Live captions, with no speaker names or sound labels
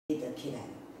就起来，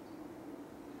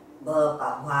无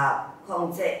办法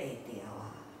控制下调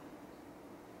啊。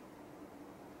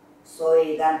所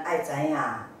以咱爱知影，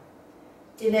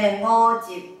即个五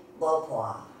级无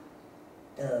破，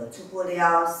就出不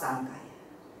了三界；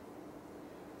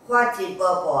法级无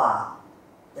破，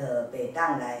就袂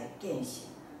当来见性。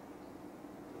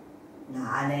那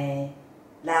安尼，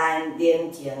咱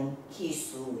冷静去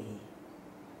思维，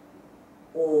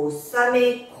有啥物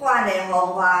款的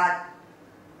方法？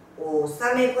有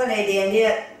啥物款的能力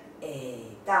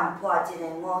会当破即个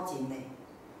五级呢？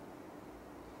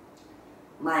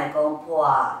莫讲破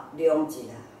两级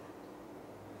啦，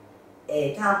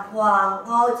会当破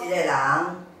五级的人，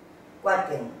决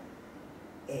定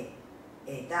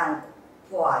会当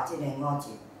破即个五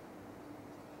级。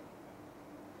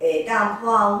会当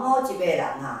破五级的人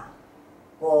啊，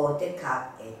无的确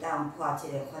会当破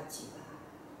即个法级啊。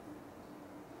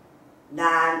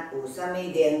咱有啥物能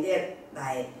力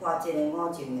来破即个五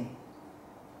级呢？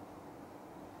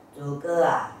如果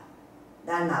啊，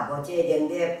咱若无即个能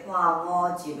力破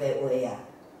五级的话啊，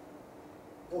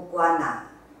不管啊，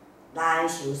咱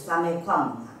受啥物款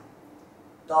门啊，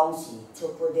拢是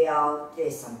出不了这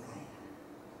三界啊。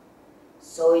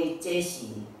所以这是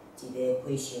一个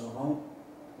非常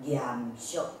严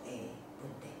肃的问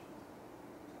题。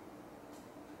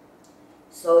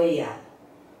所以啊，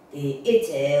伫一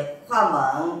切法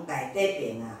门内底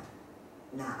边啊，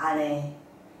若安尼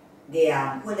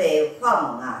念佛的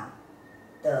法门啊，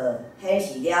就显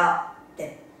示了特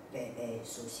别的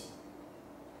殊胜。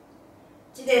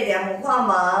即个念佛法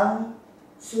门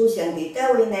殊胜伫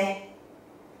倒位呢？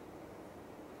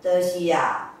就是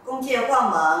啊，讲即个法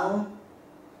门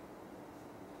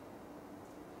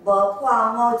无破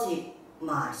五级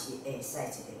嘛是会使一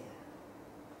个啊。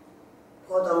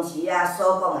普通时啊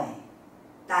所讲的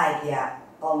大业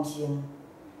往生，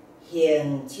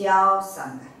行超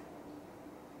三界，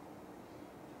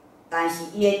但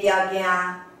是伊的条件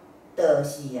就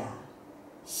是啊，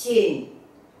信、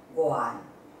愿、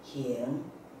行，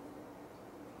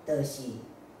就是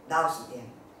老实念。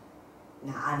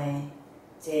那安尼，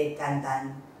这简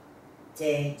单，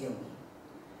这容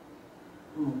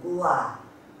易。毋过啊，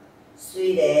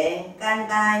虽然简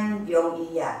单容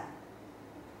易啊，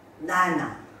咱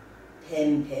啊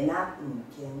偏偏啊毋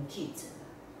肯去做。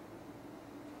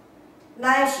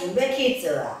咱想要去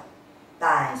做啊，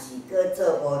但是阁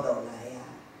做无落来啊。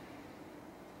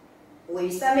为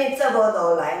啥物做无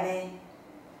落来呢？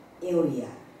因为啊，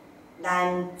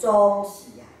咱总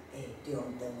是啊会中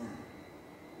断啊，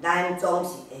咱总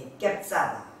是会夹杂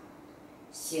啊，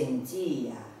甚至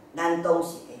啊，咱总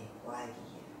是会怀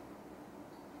疑啊。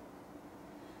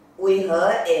为何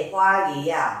会怀疑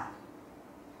啊？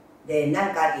连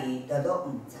咱家己都拢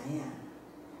毋知影。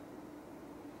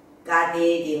家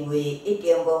己认为已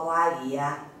经无怀疑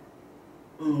啊，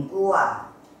毋过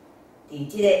啊，伫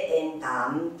即个言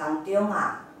谈当中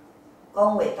啊，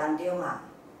讲话当中啊，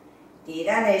伫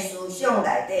咱的思想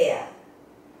内底啊，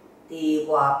伫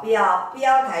外表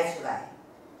表态出来，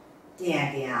定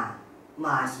定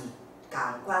嘛是共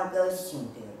款搁想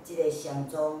着即个禅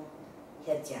宗，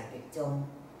迄只密宗，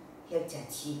迄只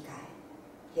乞丐，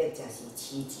迄才是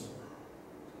乞咒啊，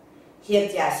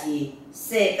迄才是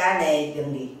世间的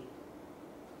名利。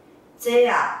这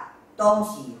啊，拢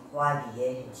是怀疑的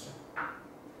现象。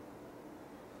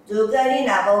如果你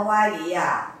若无怀疑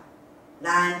啊，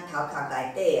咱头壳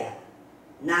内底啊，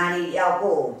哪里还阁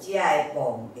有遮个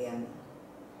妄念？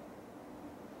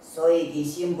所以，伫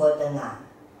心无长啊，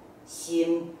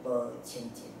心无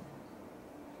清净。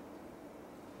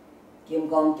金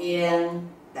刚经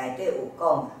内底有讲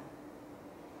啊，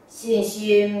信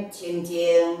心清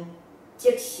净，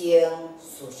即生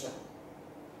殊胜。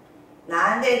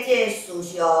咱咧这思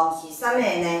想是啥物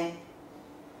呢？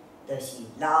就是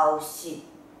老实，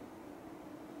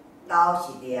老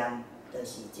实念，就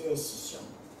是这个实相。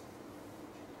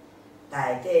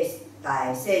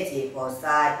大势至菩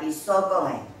萨伊所讲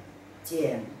的正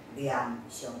念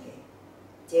相继，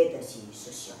这就是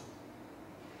实相。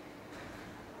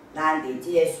咱伫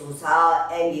这个思潮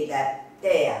演义内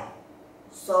底啊，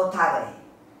所读的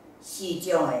四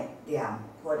种的念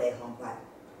佛的方法。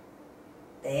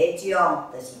第一种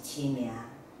就是持名，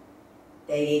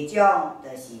第二种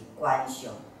就是观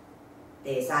想，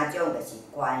第三种就是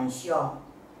观想，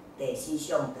第四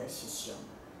种就是实相。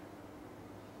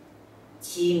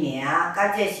持名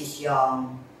甲这实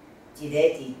相，一个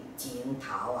伫前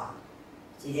头啊，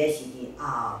一个是伫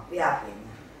后壁边啊。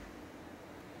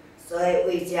所以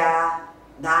为遮，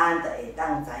咱就会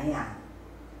当知影，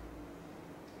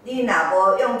你若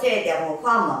无用这念佛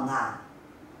法门啊，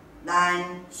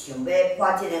咱想要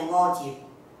破即个五级，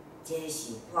这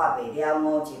是破袂了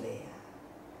5级的啊。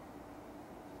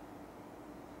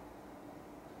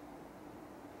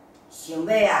想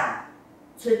要啊，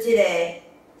出即个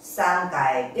三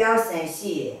界了生死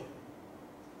的，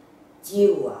只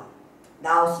有啊，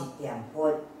老是念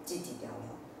佛即一条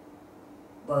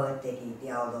路，无第二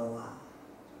条路啊。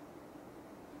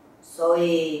所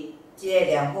以，即个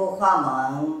念佛法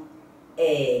门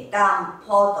会当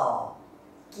普度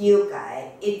救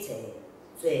界一切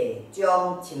罪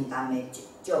种侵担的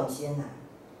众生啊，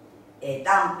会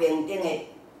当平等的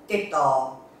得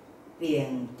到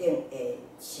平等的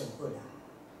成佛啊。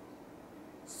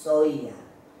所以啊，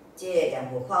即个念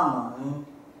佛法门，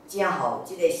正互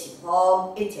即个十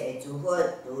方一切诸佛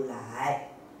如来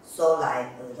所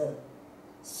来而乐，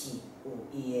是有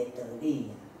伊的道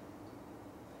理啊。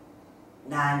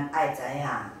咱爱知影，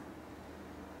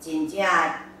真正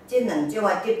即两种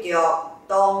的得着，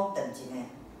当断一呢，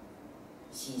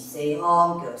是西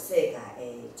方叫世界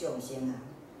的众生啊。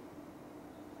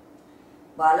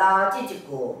外头即一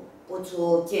句不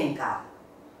出正教，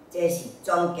这是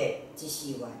总结一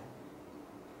世愿，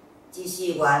一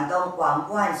世愿拢圆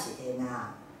满实现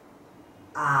啊！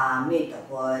阿弥陀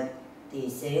佛伫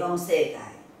西方世界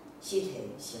实现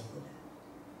成佛啊！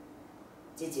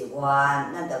即一愿，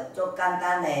咱着足简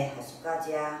单的学习到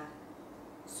遮，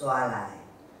刷来，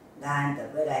咱着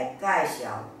要来介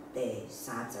绍第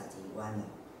32愿了。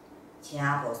请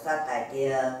菩萨大德，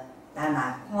咱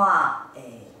来看底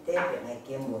边的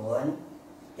经文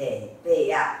第8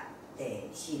页第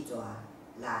4节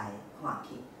来看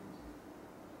去。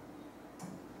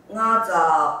5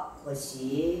造佛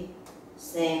时，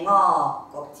生我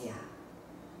国者，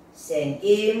现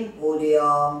今无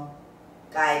量，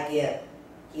皆得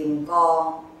金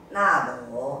刚那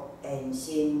罗延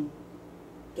伸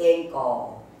坚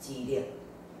固之力。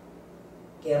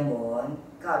经文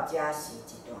到这是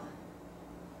一段，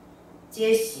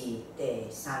这是第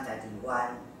32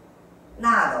愿，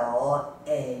那罗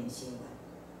延伸愿。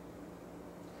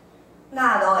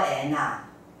那罗延啊，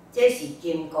这是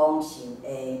金刚神的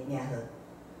名号，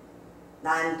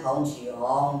咱通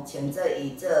常称作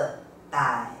伊做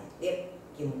大力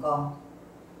金刚，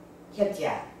或者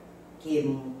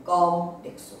金刚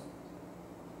力士。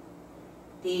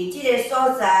伫即个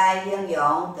所在形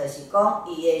容，就是讲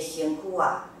伊的身躯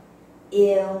啊，永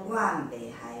远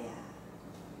袂坏啊，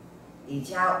而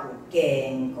且有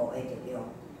坚固的力量。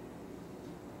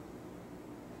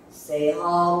西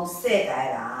方世界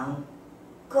人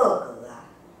个个啊，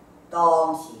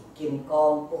拢是金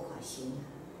刚不坏身啊，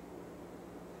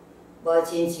无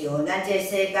亲像咱这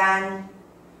世间，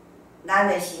咱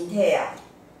的身体啊，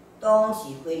拢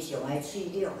是非常的脆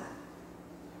弱啊。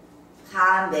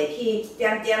扛袂起一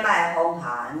点点仔的风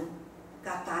寒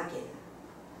甲打击啊。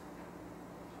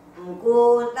毋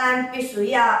过，咱必须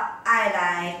要爱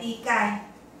来理解，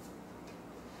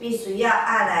必须要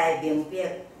爱来明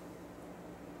白，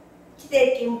即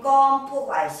个金刚不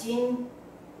坏身、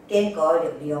坚固的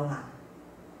力量啊，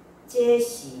这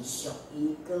是属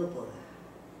于果报啊。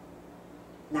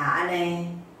那安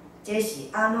尼，这是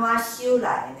安怎修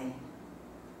来的呢？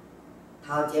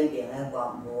头前边的原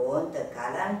文就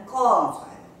甲咱讲出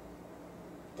来，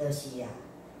就是啊，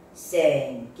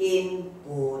现今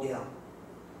无量，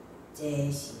这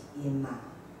是因啊。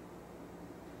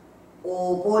有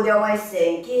无量的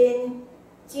现金，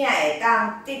才会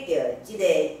当得到即个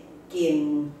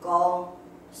金刚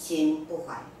身不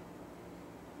坏、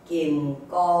金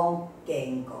刚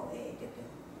坚固的力量。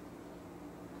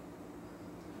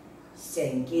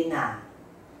现金啊，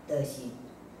就是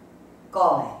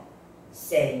讲的。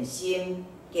善心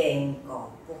坚固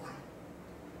不坏，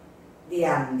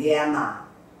念念啊，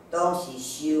拢是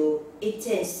修一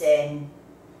切善，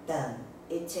断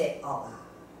一切恶啊。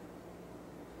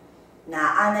那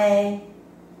安尼，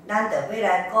咱就要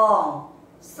来讲，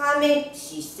啥物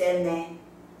是善呢？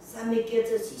啥物叫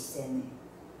做是善呢？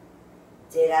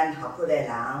这咱学佛的人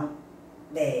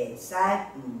袂使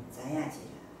毋知影一下。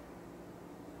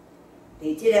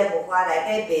伫即个佛法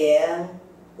内底边。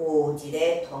有一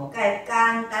个通解简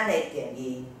单的定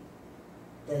义，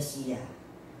就是啊，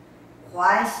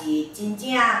凡是真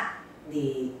正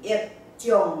利益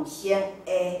众生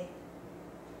的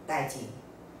代志，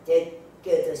这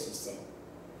叫做是善；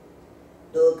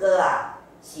如果啊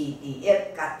是利益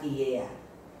家己的啊，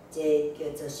这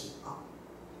叫做是恶。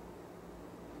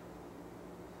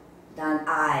咱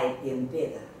爱明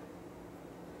白啊，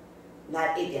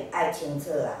咱一定爱清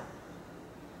楚啊。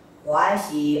凡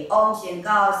是往生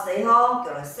到西方极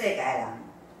乐世界人，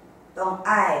拢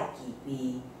爱具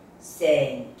备善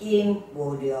根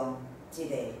无量即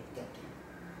个条件。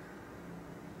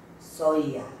所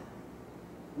以啊，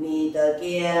弥陀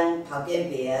经头顶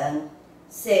边，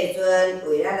世尊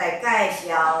为咱来介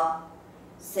绍，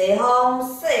西方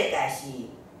世界是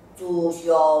诸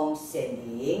上善人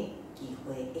聚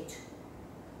会一处。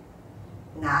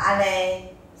那安尼，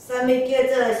啥物叫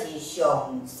做是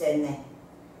上善呢？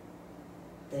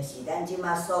就是咱即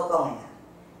马所讲的啊，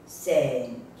善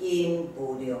根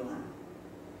无量啊。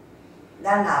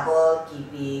咱若无具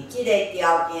备即个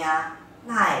条件，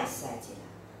哪会使一啦？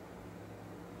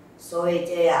所以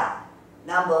这啊，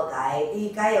咱无甲伊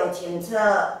理解又清楚，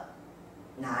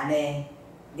那安尼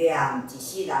念一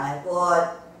世人的佛，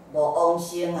无往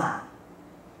生啊，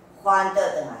反倒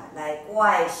转来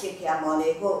怪释迦牟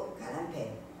尼佛甲咱骗，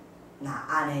那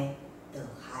安尼就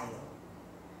害咯，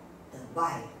就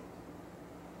歹咯。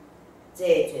这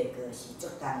罪过是足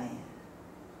重的啊。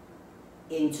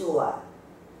因此啊，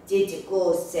这一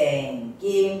句善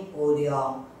根无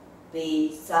量，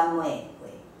比三昧会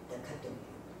就较重要。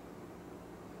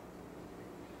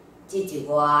这一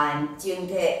段整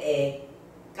体的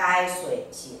解说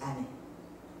是安尼：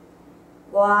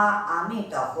我阿弥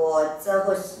陀佛做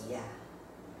佛时啊，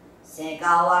生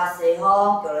到我西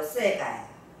方极乐世界啊，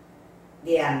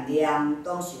念念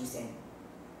当修善，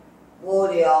无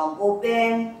量无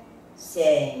边，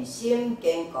善心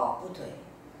坚固不退。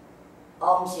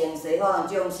往生西方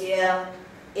众生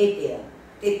一定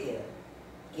得到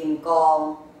金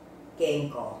刚坚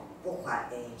固不坏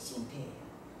的身体。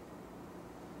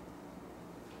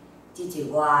这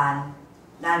一愿，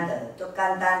咱就足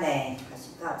简单的学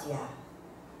习到这。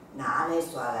那安尼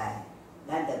说来，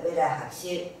咱就要来学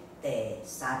习第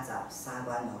33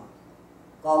愿咯。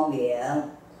光明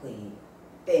会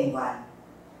变愿，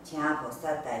请菩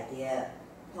萨大德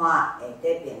看下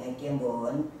底边的经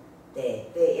文第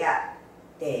8页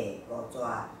第5节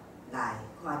来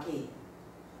看起。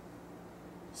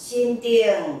心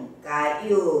顶皆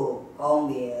有光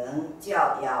明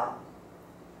照耀，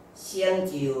成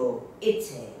就一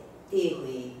切智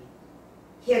慧，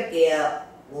获得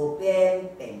无边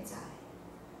辩才。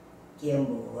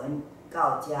经文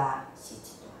到这是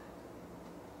一段，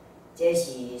这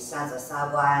是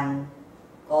33愿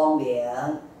光明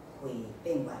会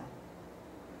变愿。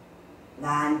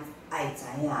咱爱知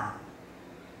影，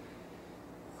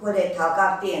佛的头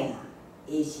壳顶啊，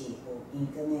伊是有圆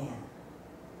光的啊。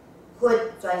佛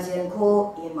全身躯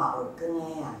伊嘛有光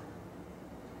的啊。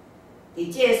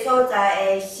伫这个所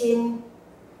在的心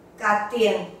甲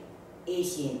顶，伊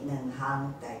是2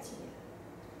项代志啊。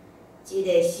即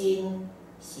个心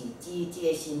是指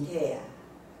即个身体啊。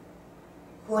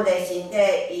佛的身体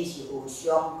伊是有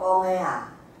上光的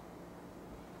啊。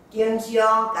经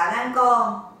常甲咱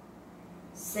讲，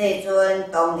世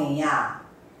尊当年啊，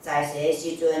在世的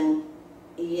时阵，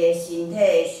伊的身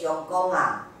体上光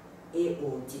啊，伊有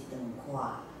一长块。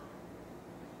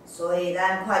所以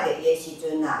咱看到伊的时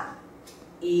阵啊，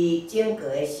伊整个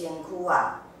的身躯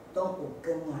啊，拢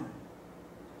有光啊。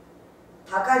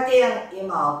头壳顶伊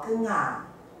嘛有光啊。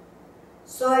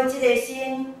所以即个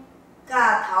身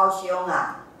甲头上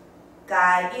啊，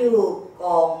皆有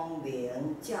光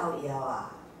明照耀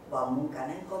啊。原文甲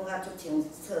咱讲甲足清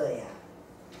楚的啊。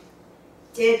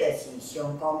这就是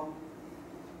上光。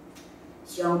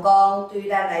上光对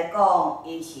咱来讲，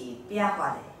伊是变法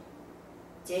的，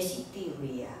这是智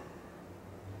慧啊。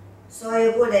所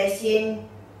以佛的心，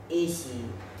伊是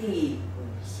智慧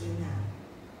心啊。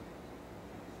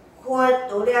佛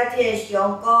除了这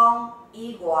上光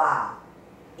以外，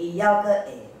伊还佫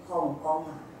会放光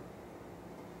啊。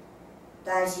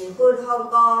但是佛放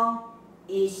光，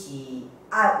伊是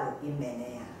爱有因缘的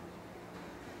啊。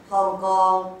放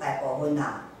光大部分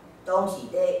啊，拢是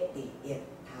咧利益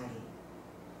他人。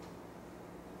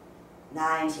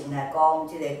咱先来讲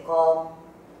即个光，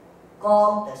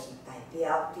光就是代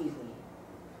表智慧。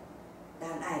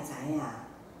咱爱知影，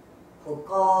佛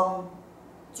光、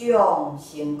众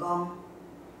生光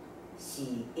是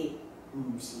一，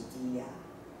毋是二啊。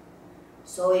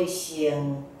所以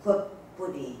成佛不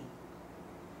离。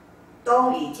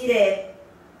当以即个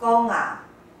光啊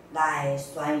来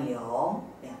宣扬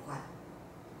妙法，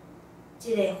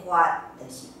即个法就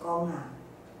是光啊，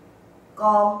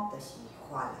光就是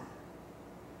法啊。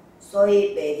所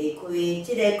以袂离开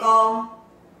即个光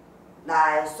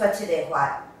来说即个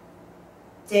法，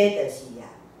这就是啊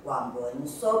原文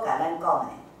所甲咱讲的，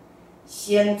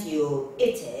成就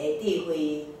一切的智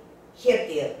慧，获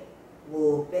得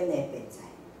无边的辩才。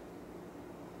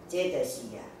这就是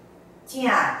啊正治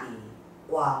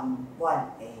圆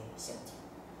满的成就。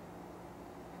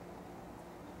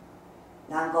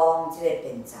咱讲即个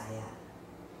辩才啊，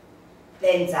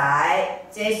辩才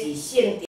这是圣